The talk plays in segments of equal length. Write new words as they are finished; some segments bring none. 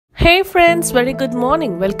Hey friends, very good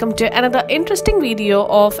morning. Welcome to another interesting video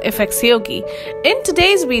of FxYogi. In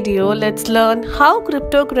today's video, let's learn how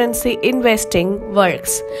cryptocurrency investing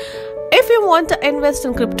works. If you want to invest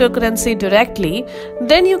in cryptocurrency directly,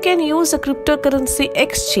 then you can use a cryptocurrency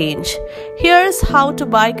exchange. Here's how to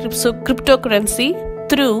buy cryptocurrency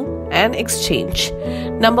through an exchange.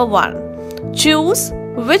 Number 1. Choose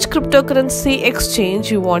which cryptocurrency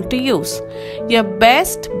exchange you want to use. Your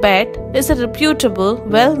best bet is a reputable,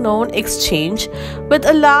 well-known exchange with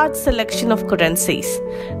a large selection of currencies.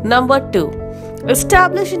 Number 2.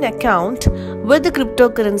 Establish an account with the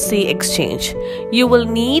cryptocurrency exchange. You will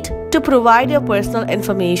need to provide your personal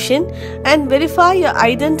information and verify your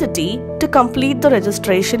identity to complete the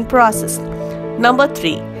registration process. Number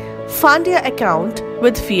 3. Fund your account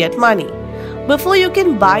with fiat money. Before you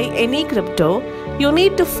can buy any crypto, you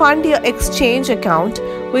need to fund your exchange account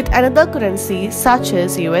with another currency such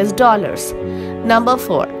as US dollars. Number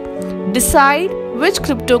 4. Decide which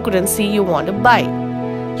cryptocurrency you want to buy.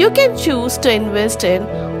 You can choose to invest in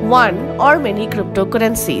one or many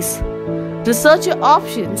cryptocurrencies. Research your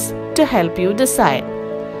options to help you decide.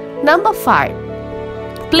 Number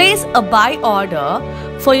 5. Place a buy order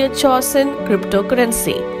for your chosen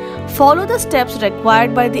cryptocurrency. Follow the steps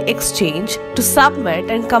required by the exchange to submit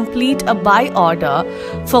and complete a buy order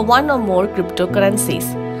for one or more cryptocurrencies.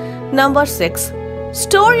 Number 6.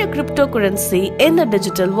 Store your cryptocurrency in a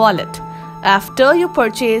digital wallet. After your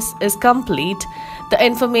purchase is complete, the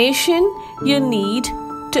information you need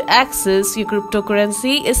to access your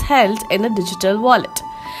cryptocurrency is held in a digital wallet.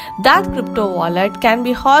 That crypto wallet can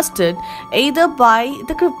be hosted either by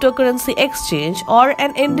the cryptocurrency exchange or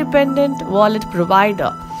an independent wallet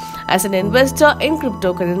provider. As an investor in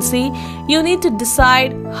cryptocurrency, you need to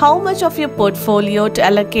decide how much of your portfolio to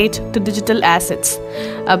allocate to digital assets.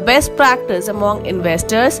 A best practice among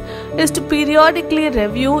investors is to periodically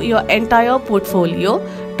review your entire portfolio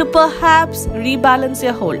to perhaps rebalance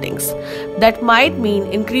your holdings. That might mean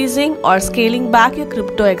increasing or scaling back your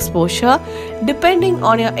crypto exposure depending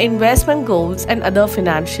on your investment goals and other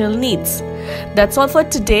financial needs. That's all for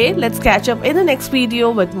today. Let's catch up in the next video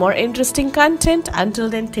with more interesting content. Until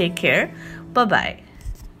then, take care. Bye-bye.